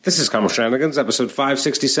This is Comic Shenanigans, episode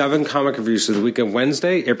 567, comic reviews of the week of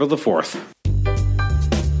Wednesday, April the 4th.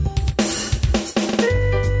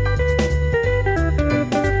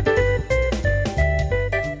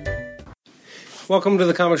 Welcome to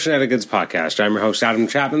the Comic Shenanigans podcast. I'm your host, Adam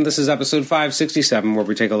Chapman. This is episode 567, where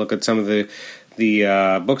we take a look at some of the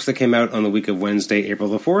books that came out on the week of Wednesday, April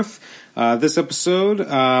the 4th. This episode,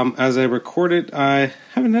 as I record it, I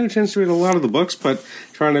haven't had a chance to read a lot of the books, but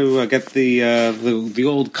trying to get the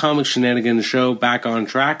old Comic Shenanigans show back on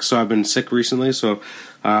track. So I've been sick recently, so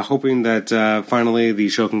hoping that finally the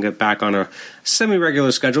show can get back on a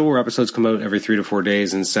semi-regular schedule where episodes come out every 3 to 4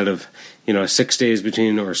 days instead of 6 days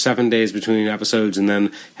between or 7 days between episodes, and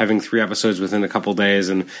then having 3 episodes within a couple days,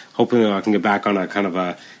 and hoping that I can get back on a kind of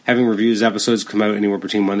a having reviews episodes come out anywhere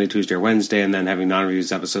between Monday, Tuesday, or Wednesday, and then having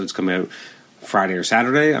non-reviews episodes come out Friday or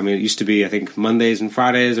Saturday. I mean, it used to be, I think, Mondays and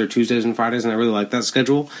Fridays or Tuesdays and Fridays, and I really like that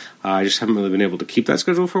schedule. I just haven't really been able to keep that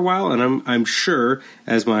schedule for a while, and I'm sure,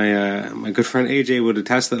 as my good friend AJ would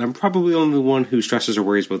attest, that I'm probably the only one who stresses or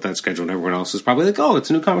worries about that schedule, and everyone else is probably like, oh,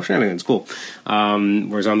 it's a new Comic Shenanigans, cool.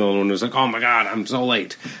 Whereas I'm the only one who's like, oh my god, I'm so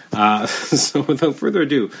late. So without further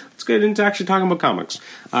ado, let's get into actually talking about comics.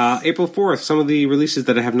 April 4th, some of the releases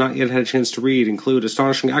that I have not yet had a chance to read include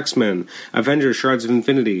Astonishing X-Men, Avengers Shards of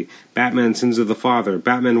Infinity, Batman Sins of the Father,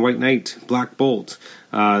 Batman White Knight, Black Bolt,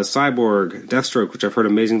 Cyborg, Deathstroke, which I've heard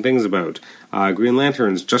amazing things about, Green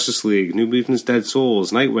Lanterns, Justice League, New Mutants, Dead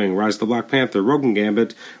Souls, Nightwing, Rise of the Black Panther, Rogue and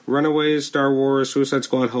Gambit, Runaways, Star Wars, Suicide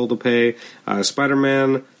Squad, Hell to Pay,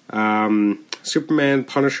 Spider-Man, Superman,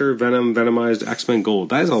 Punisher, Venom, Venomized, X-Men Gold.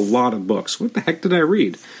 That is a lot of books. What the heck did I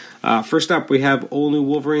read? First up, we have All New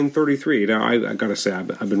Wolverine 33. Now, I gotta say,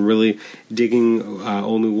 I've been really digging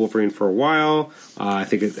All New Wolverine for a while. I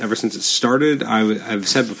think ever since it started, I've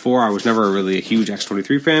said before, I was never really a huge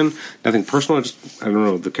X-23 fan. Nothing personal, I don't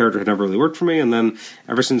know, the character had never really worked for me. And then,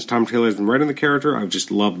 ever since Tom Taylor's been writing the character, I've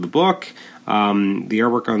just loved the book. The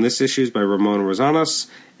artwork on this issue is by Ramon Rosanas.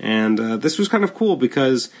 And this was kind of cool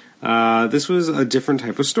because this was a different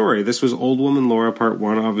type of story. This was Old Woman Laura Part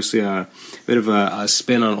 1, obviously a bit of a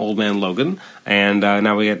spin on Old Man Logan, and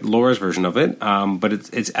now we get Laura's version of it. But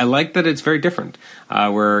it's I like that it's very different,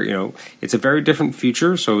 where it's a very different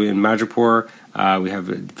future. So in Madripoor, we have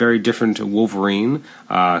a very different Wolverine,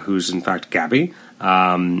 who's in fact Gabby.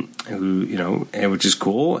 Which is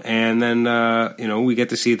cool, and then we get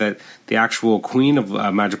to see that the actual queen of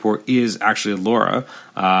Madripoor is actually Laura,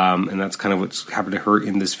 and that's kind of what's happened to her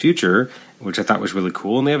in this future, which I thought was really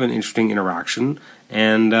cool. And they have an interesting interaction,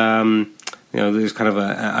 and there's kind of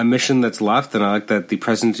a mission that's left, and I like that the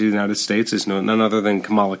president of the United States is none other than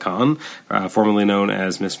Kamala Khan, formerly known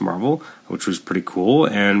as Miss Marvel, which was pretty cool.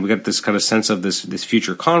 And we get this kind of sense of this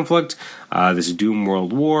future conflict, this Doom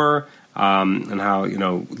World War. And how,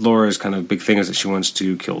 Laura's kind of big thing is that she wants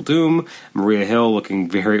to kill Doom. Maria Hill looking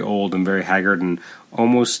very old and very haggard and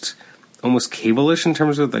almost Cable-ish in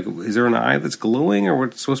terms of, like, is there an eye that's glowing or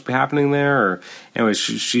what's supposed to be happening there? Or, anyways,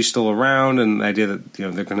 she's still around, and the idea that,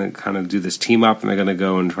 they're going to kind of do this team up and they're going to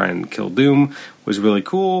go and try and kill Doom was really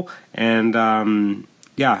cool. And, and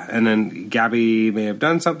then Gabby may have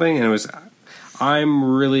done something, and I'm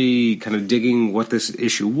really kind of digging what this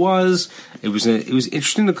issue was. It was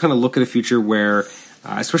interesting to kind of look at a future where,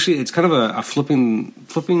 especially, it's kind of a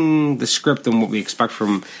flipping the script on what we expect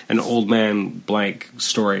from an Old Man blank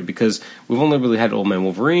story, because we've only really had Old Man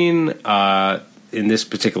Wolverine in this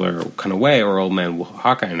particular kind of way, or Old Man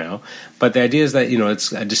Hawkeye now. But the idea is that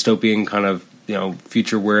it's a dystopian kind of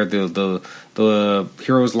future where the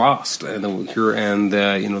heroes lost and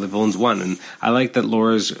the villains won. And I like that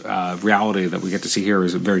Laura's reality that we get to see here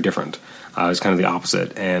is very different. It's kind of the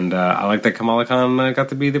opposite. And I like that Kamala Khan got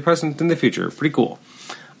to be the president in the future. Pretty cool.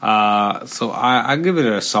 So I give it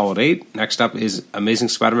a solid 8. Next up is Amazing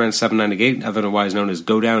Spider-Man 798, otherwise known as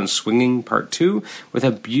Go Down Swinging Part 2, with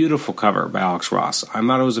a beautiful cover by Alex Ross. I'm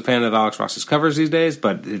not always a fan of Alex Ross's covers these days,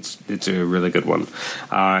 but it's a really good one.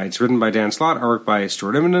 It's written by Dan Slott, artwork by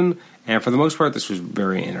Stuart Immonen, and for the most part, this was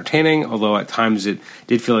very entertaining, although at times it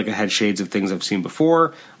did feel like it had shades of things I've seen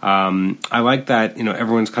before. I like that,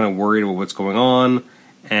 everyone's kind of worried about what's going on,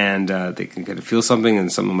 and they can kind of feel something,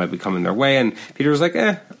 and something might be coming their way. And Peter was like,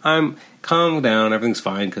 I'm calm down, everything's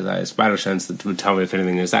fine, because I have spider sense that would tell me if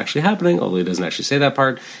anything is actually happening, although he doesn't actually say that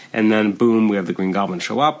part. And then, boom, we have the Green Goblin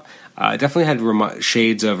show up. It definitely had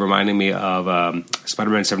shades of reminding me of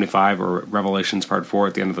Spider-Man 75 or Revelations Part 4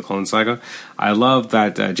 at the end of the Clone Saga. I love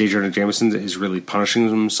that J. Jonah Jameson is really punishing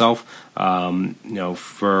himself,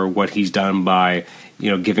 for what he's done by,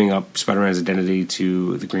 giving up Spider-Man's identity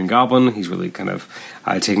to the Green Goblin. He's really kind of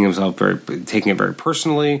taking it very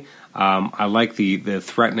personally. I like the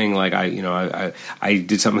threatening, like I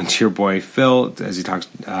did something to your boy Phil as he talks,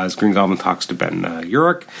 as Green Goblin talks to Ben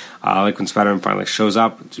Urich. I like when Spider-Man finally shows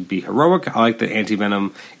up to be heroic. I like that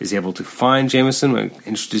Anti-Venom is able to find Jameson. I'm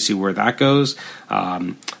interested to see where that goes.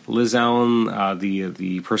 Liz Allen,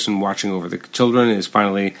 the person watching over the children, is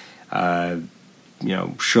finally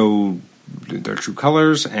show their true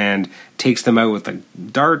colors and takes them out with like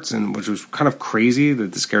darts, and which was kind of crazy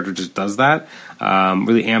that this character just does that.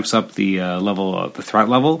 Really amps up the the threat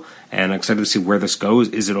level, and I'm excited to see where this goes.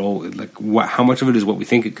 Is it all like how much of it is what we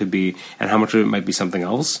think it could be, and how much of it might be something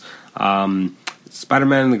else?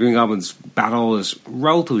 Spider-Man and the Green Goblin's battle is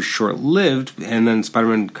relatively short-lived, and then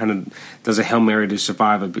Spider-Man kind of does a Hail Mary to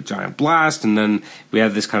survive a giant blast, and then we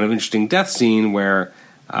have this kind of interesting death scene where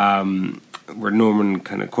Norman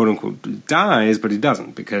kind of quote-unquote dies, but he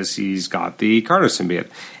doesn't because he's got the Carter symbiote.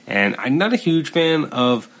 And I'm not a huge fan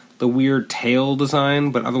of the weird tail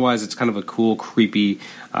design, but otherwise it's kind of a cool, creepy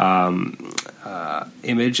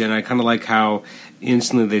image, and I kind of like how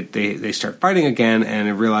instantly they start fighting again, and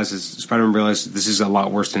Spider-Man realizes this is a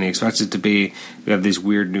lot worse than he expects it to be. We have these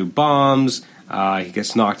weird new bombs. He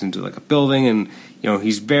gets knocked into like a building, and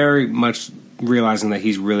he's very much realizing that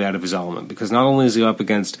he's really out of his element, because not only is he up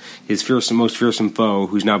against his most fearsome foe,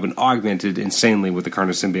 who's now been augmented insanely with the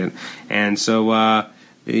Carnage symbiote, and so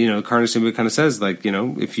the Carnage symbiote kind of says, like,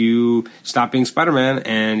 if you stop being Spider-Man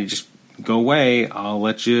and you just go away, I'll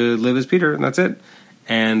let you live as Peter, and that's it.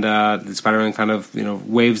 And the Spider-Man kind of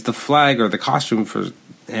waves the flag or the costume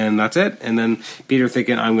and that's it. And then Peter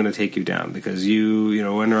thinking, I'm going to take you down because you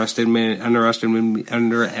underestimated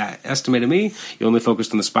me. You only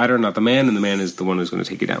focused on the spider, not the man, and the man is the one who's going to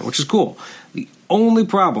take you down, which is cool. The only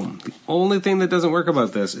thing that doesn't work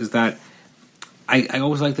about this is that I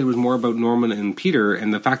always liked that it was more about Norman and Peter,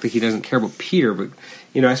 and the fact that he doesn't care about Peter, but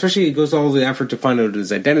especially he goes all the effort to find out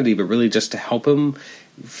his identity, but really just to help him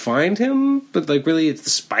find him. But like, really, it's the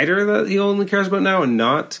spider that he only cares about now, and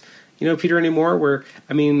not Peter anymore. Where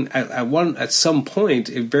at some point,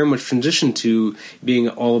 it very much transitioned to being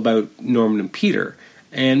all about Norman and Peter,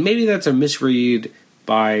 and maybe that's a misread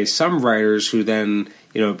by some writers who then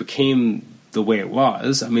became the way it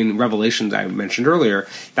was. I mean, Revelations, I mentioned earlier,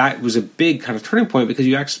 that was a big kind of turning point, because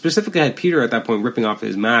you actually specifically had Peter at that point ripping off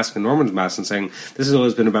his mask and Norman's mask and saying, this has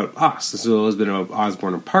always been about us. This has always been about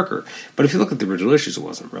Osborn and Parker. But if you look at the original issues, it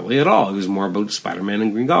wasn't really at all. It was more about Spider-Man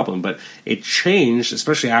and Green Goblin. But it changed,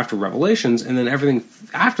 especially after Revelations, and then everything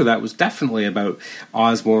after that was definitely about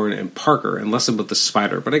Osborn and Parker and less about the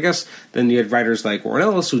spider. But I guess then you had writers like Warren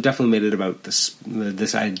Ellis who definitely made it about this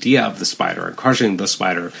idea of the spider and crushing the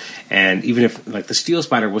spider, and even if like the Steel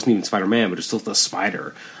Spider wasn't even Spider-Man, but it's still the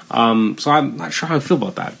spider. So I'm not sure how I feel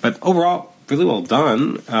about that. But overall, really well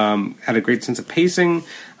done. Had a great sense of pacing.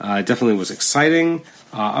 Definitely was exciting.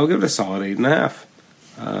 I'll give it a solid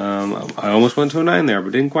 8.5. I almost went to a 9 there,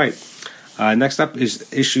 but didn't quite. Next up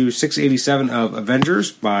is issue 687 of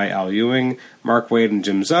Avengers by Al Ewing, Mark Waid, and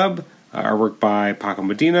Jim Zub. Artwork by Paco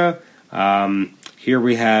Medina. Here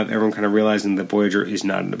we have everyone kind of realizing that Voyager is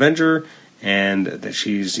not an Avenger, and that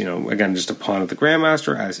she's, again, just a pawn of the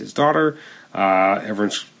Grandmaster as his daughter.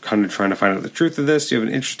 Everyone's kind of trying to find out the truth of this. You have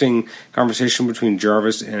an interesting conversation between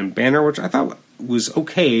Jarvis and Banner, which I thought was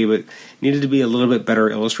okay, but needed to be a little bit better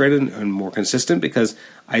illustrated and more consistent, because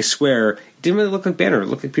I swear it didn't really look like Banner. It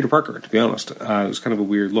looked like Peter Parker, to be honest. It was kind of a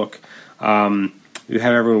weird look. You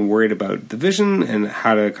have everyone worried about the Vision and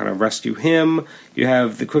how to kind of rescue him. You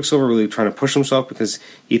have the Quicksilver really trying to push himself because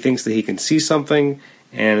he thinks that he can see something,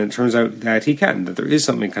 and it turns out that he can, that there is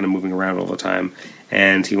something kind of moving around all the time,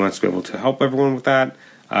 and he wants to be able to help everyone with that.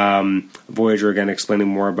 Voyager, again, explaining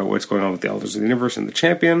more about what's going on with the Elders of the Universe and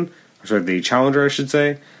the the Challenger, I should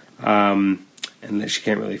say, and that she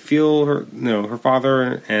can't really feel her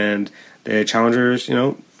father, and the Challenger's,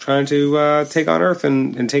 trying to take on Earth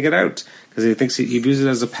and take it out, because he thinks he views it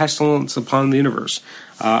as a pestilence upon the universe.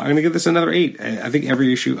 I'm going to give this another 8. I think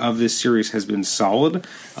every issue of this series has been solid,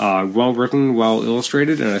 well written, well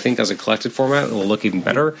illustrated, and I think as a collected format, it will look even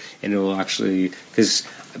better, and it will actually, because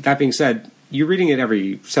that being said, you're reading it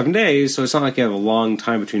every 7 days, so it's not like you have a long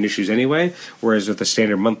time between issues anyway, whereas with the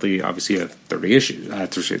standard monthly, obviously you have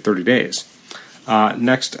 30 days.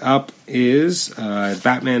 Next up is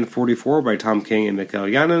Batman 44 by Tom King and Mikael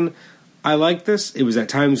Yanin. I like this. It was at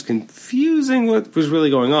times confusing what was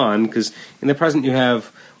really going on, because in the present you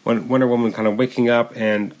have Wonder Woman kind of waking up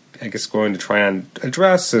and I guess going to try and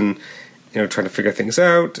address and trying to figure things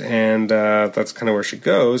out, and that's kind of where she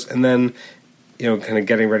goes. And then kind of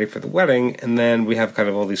getting ready for the wedding, and then we have kind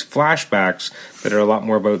of all these flashbacks that are a lot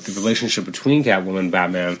more about the relationship between Catwoman and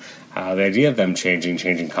Batman. The idea of them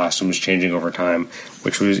changing costumes, changing over time,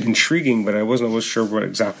 which was intriguing, but I wasn't always sure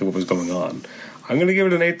exactly what was going on. I'm going to give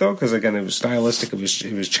it an 8, though, because, again, it was stylistic, it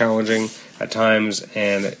was challenging at times,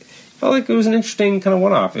 and it felt like it was an interesting kind of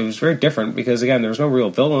one-off. It was very different, because, again, there was no real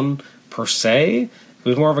villain, per se. It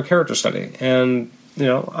was more of a character study, and,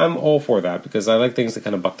 I'm all for that, because I like things that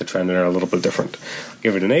kind of buck the trend and are a little bit different. I'll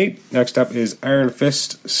give it an 8. Next up is Iron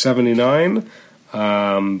Fist 79,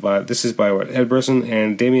 but this is by, Ed Brisson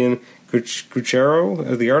and Damian Cruchero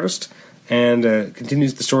as the artist, and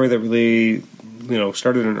continues the story that really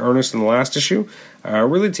started in earnest in the last issue,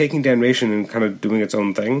 really taking Damnation and kind of doing its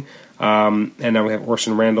own thing. And now we have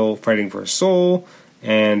Orson Randall fighting for his soul,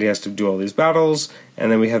 and he has to do all these battles.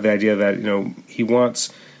 And then we have the idea that, he wants,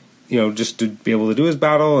 just to be able to do his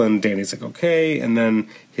battle, and Danny's like, okay. And then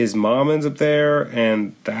his mom ends up there,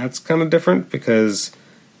 and that's kind of different because,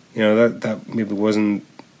 that maybe wasn't,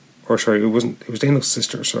 or sorry, it was Daniel's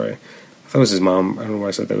sister, sorry. I thought it was his mom. I don't know why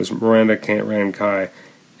I said that. It was Miranda Rand Kai.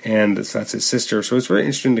 And that's his sister. So it's very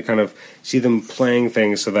interesting to kind of see them playing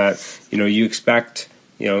things so that, you expect,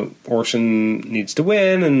 Orson needs to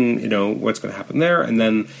win and, what's going to happen there. And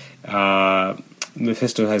then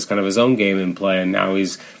Mephisto has kind of his own game in play, and now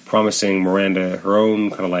he's promising Miranda her own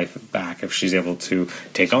kind of life back if she's able to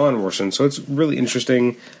take on Orson. So it's really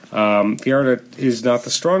interesting. The art is not the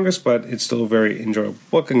strongest, but it's still a very enjoyable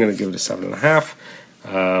book. I'm going to give it a 7.5.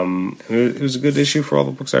 It was a good issue for all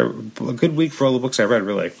the books. A good week for all the books I read,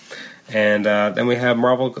 really. And then we have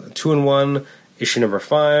Marvel 2-in-1, issue number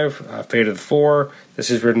 5, Fate of the Four. This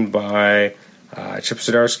is written by Chip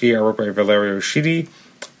Zdarsky, art by Valerio Schiti.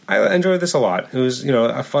 I enjoyed this a lot. It was,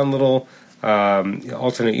 a fun little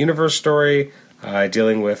alternate universe story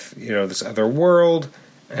dealing with, this other world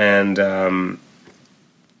and, how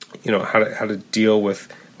to deal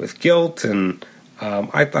with guilt and.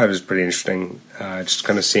 I thought it was pretty interesting, just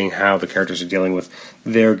kind of seeing how the characters are dealing with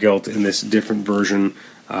their guilt in this different version.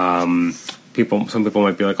 Some people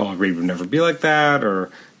might be like, "Oh, Reed would never be like that,"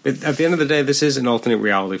 but at the end of the day, this is an alternate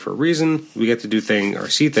reality for a reason. We get to do things or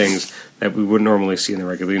see things that we wouldn't normally see in the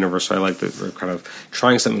regular universe. So I like that we're kind of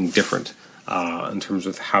trying something different in terms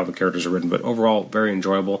of how the characters are written. But overall, very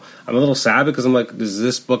enjoyable. I'm a little sad because I'm like, is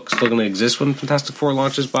this book still going to exist when Fantastic Four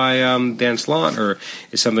launches by Dan Slott, or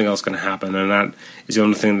is something else going to happen? And that is the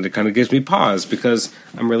only thing that kind of gives me pause, because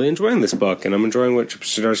I'm really enjoying this book, and I'm enjoying what Chip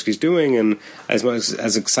Zdarsky's doing, and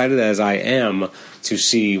as excited as I am to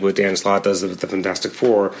see what Dan Slott does with the Fantastic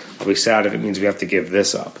Four, I'll be sad if it means we have to give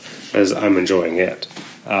this up, as I'm enjoying it.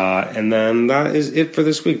 And then that is it for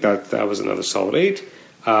this week. That was another solid 8.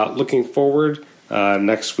 Looking forward,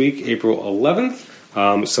 next week, April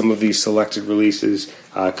 11th, some of these selected releases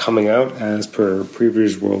coming out as per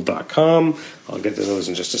previewsworld.com. I'll get to those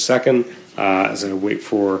in just a second as I wait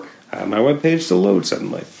for my webpage to load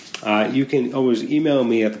suddenly. You can always email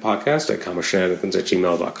me at the podcast at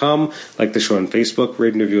comicshenanigans@gmail.com. Like the show on Facebook,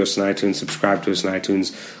 rate and review us on iTunes, subscribe to us on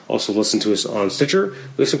iTunes, also listen to us on Stitcher.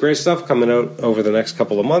 We have some great stuff coming out over the next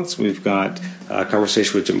couple of months. We've got a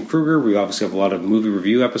conversation with Jim Kruger. We obviously have a lot of movie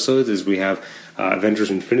review episodes, as we have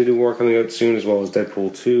Avengers Infinity War coming out soon, as well as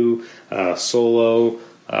Deadpool 2, Solo.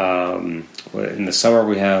 In the summer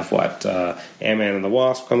we have Ant-Man and the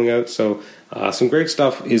Wasp coming out, so some great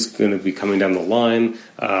stuff is going to be coming down the line.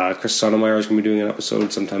 Chris Sotomayor is going to be doing an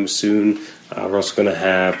episode sometime soon. We're also going to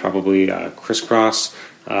have probably Crisscross.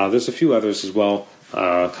 There's a few others as well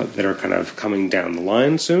that are kind of coming down the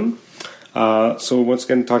line soon. So once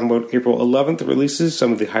again, talking about April 11th releases,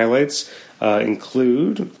 some of the highlights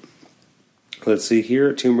include, let's see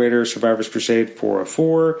here, Tomb Raider Survivor's Crusade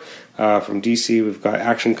 404. From DC, we've got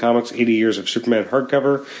Action Comics 80 Years of Superman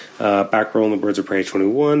hardcover, Backroll and the Birds of Prey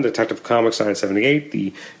 21, Detective Comics 978,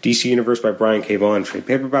 the DC Universe by Brian K. Vaughan trade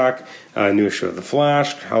paperback, new issue of The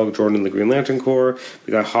Flash, Hal Jordan and the Green Lantern Corps.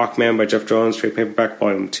 We got Hawkman by Jeff Johns trade paperback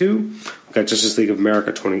volume 2. We've got Justice League of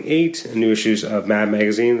America 28, and new issues of Mad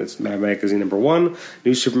Magazine. That's Mad Magazine number 1.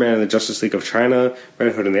 New Superman and the Justice League of China,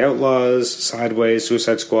 Red Hood and the Outlaws, Sideways,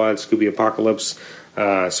 Suicide Squad, Scooby Apocalypse,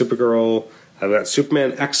 Supergirl. I've got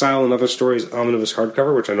Superman Exile and Other Stories Omnibus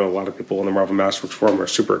hardcover, which I know a lot of people in the Marvel Masterworks forum are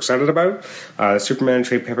super excited about. Superman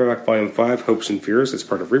trade paperback volume 5, Hopes and Fears, as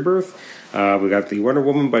part of Rebirth. We got the Wonder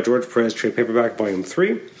Woman by George Perez trade paperback volume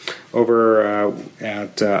 3. Over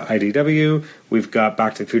at IDW, we've got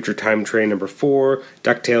Back to the Future Time Train number 4,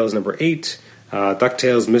 DuckTales number 8,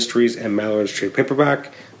 DuckTales Mysteries and Mallory's trade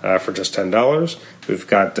paperback for just $10. We've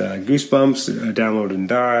got Goosebumps, Download and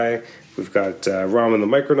Die. We've got Rom and the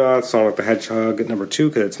Micronauts, Sonic the Hedgehog at number 2,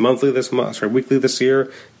 because it's weekly this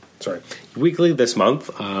year. weekly this month.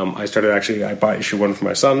 I bought issue 1 for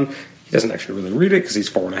my son. He doesn't actually really read it because he's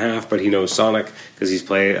 4.5, but he knows Sonic because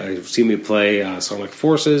I've seen me play Sonic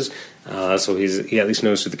Forces, so he at least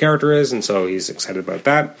knows who the character is, and so he's excited about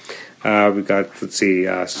that. We've got,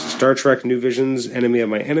 Star Trek New Visions, Enemy of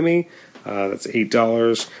My Enemy. That's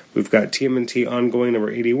 $8. We've got TMNT Ongoing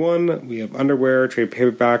number 81. We have Underwear, trade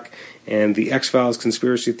paperback, and the X-Files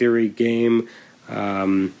Conspiracy Theory game.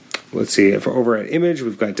 Over at Image,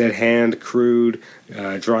 we've got Dead Hand, Crude,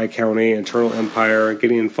 Dry County, Eternal Empire,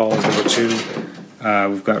 Gideon Falls number 2.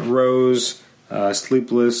 We've got Rose,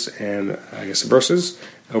 Sleepless, and I guess Versus.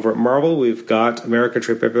 Over at Marvel, we've got America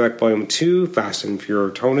Trade Paperback Volume 2, Fast and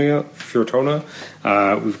Furtona.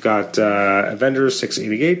 We've got Avengers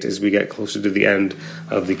 688 as we get closer to the end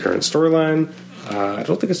of the current storyline. I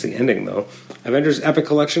don't think it's the ending, though. Avengers Epic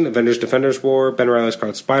Collection, Avengers Defenders War, Ben Reilly's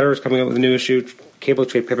Scarlet Spider is coming out with a new issue. Cable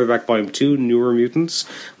Trade Paperback Volume 2, Newer Mutants.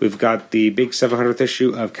 We've got the big 700th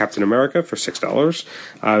issue of Captain America for $6.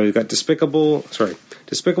 We've got Despicable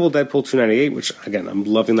Deadpool 298, which, again, I'm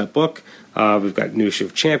loving that book. We've got new issue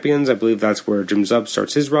of Champions. I believe that's where Jim Zub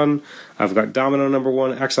starts his run. We've got Domino number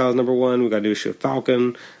 1, Exiles number 1. We've got new issue of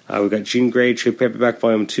Falcon. We've got Jean Grey Trade Paperback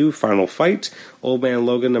Volume 2, Final Fight. Old Man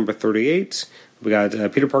Logan number 38. We got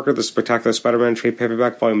Peter Parker, The Spectacular Spider-Man Trade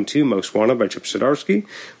Paperback Volume 2, Most Wanted by Chip Zdarsky.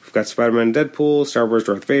 We've got Spider-Man Deadpool, Star Wars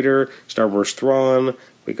Darth Vader, Star Wars Thrawn.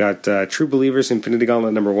 We got True Believers Infinity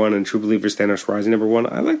Gauntlet number 1 and True Believers Thanos Rising number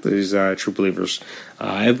 1. I like these True Believers.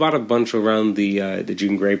 I bought a bunch around the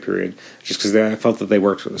Jean Grey period just because I felt that they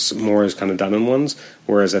worked more as kind of done-in ones,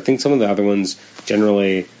 whereas I think some of the other ones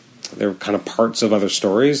generally they're kind of parts of other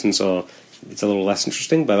stories, and so it's a little less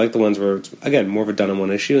interesting. But I like the ones where it's, again, more of a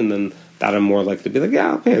done-in-one issue, and then that I'm more likely to be like,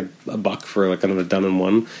 yeah, I'll pay a buck for like kind of a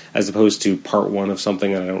done-in-one, as opposed to part 1 of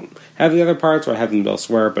something and I don't have the other parts, or I have them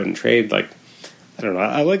elsewhere, but in trade, like, I don't know.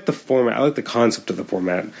 I like the format. I like the concept of the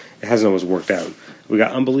format. It hasn't always worked out. We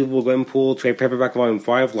got Unbelievable Gwenpool, Trade Paperback Volume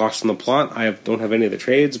 5, Lost in the Plot. I don't have any of the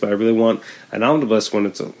trades, but I really want an omnibus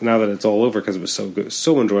now that it's all over, because it was so good,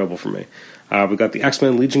 so enjoyable for me. We got the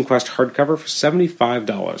X-Men Legion Quest hardcover for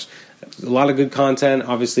 $75. A lot of good content,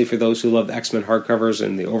 obviously, for those who love the X-Men hardcovers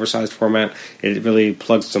in the oversized format. It really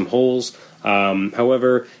plugs some holes.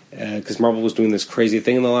 However, because Marvel was doing this crazy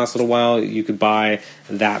thing in the last little while, you could buy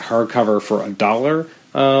that hardcover for $1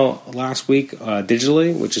 last week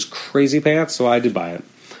digitally, which is crazy pants, so I did buy it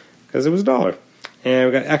because it was $1. And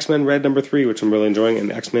we got X-Men Red number 3, which I'm really enjoying,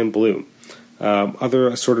 and X-Men Blue. Other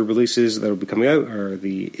assorted releases that will be coming out are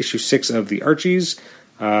the issue 6 of the Archies.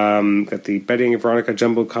 Got the Betty and Veronica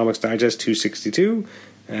Jumbo Comics Digest 262.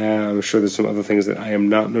 I'm sure there's some other things that I am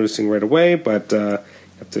not noticing right away, but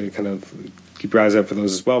have to kind of keep your eyes out for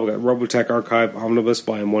those as well. We got Robotech Archive Omnibus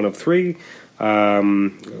Volume 1 of 3,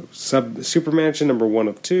 Supermansion number 1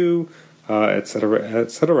 of 2, etc.,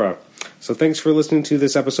 etc. So thanks for listening to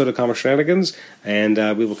this episode of Comic Shenanigans, and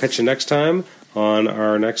we will catch you next time on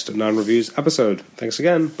our next non-reviews episode. Thanks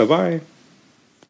again. Bye-bye.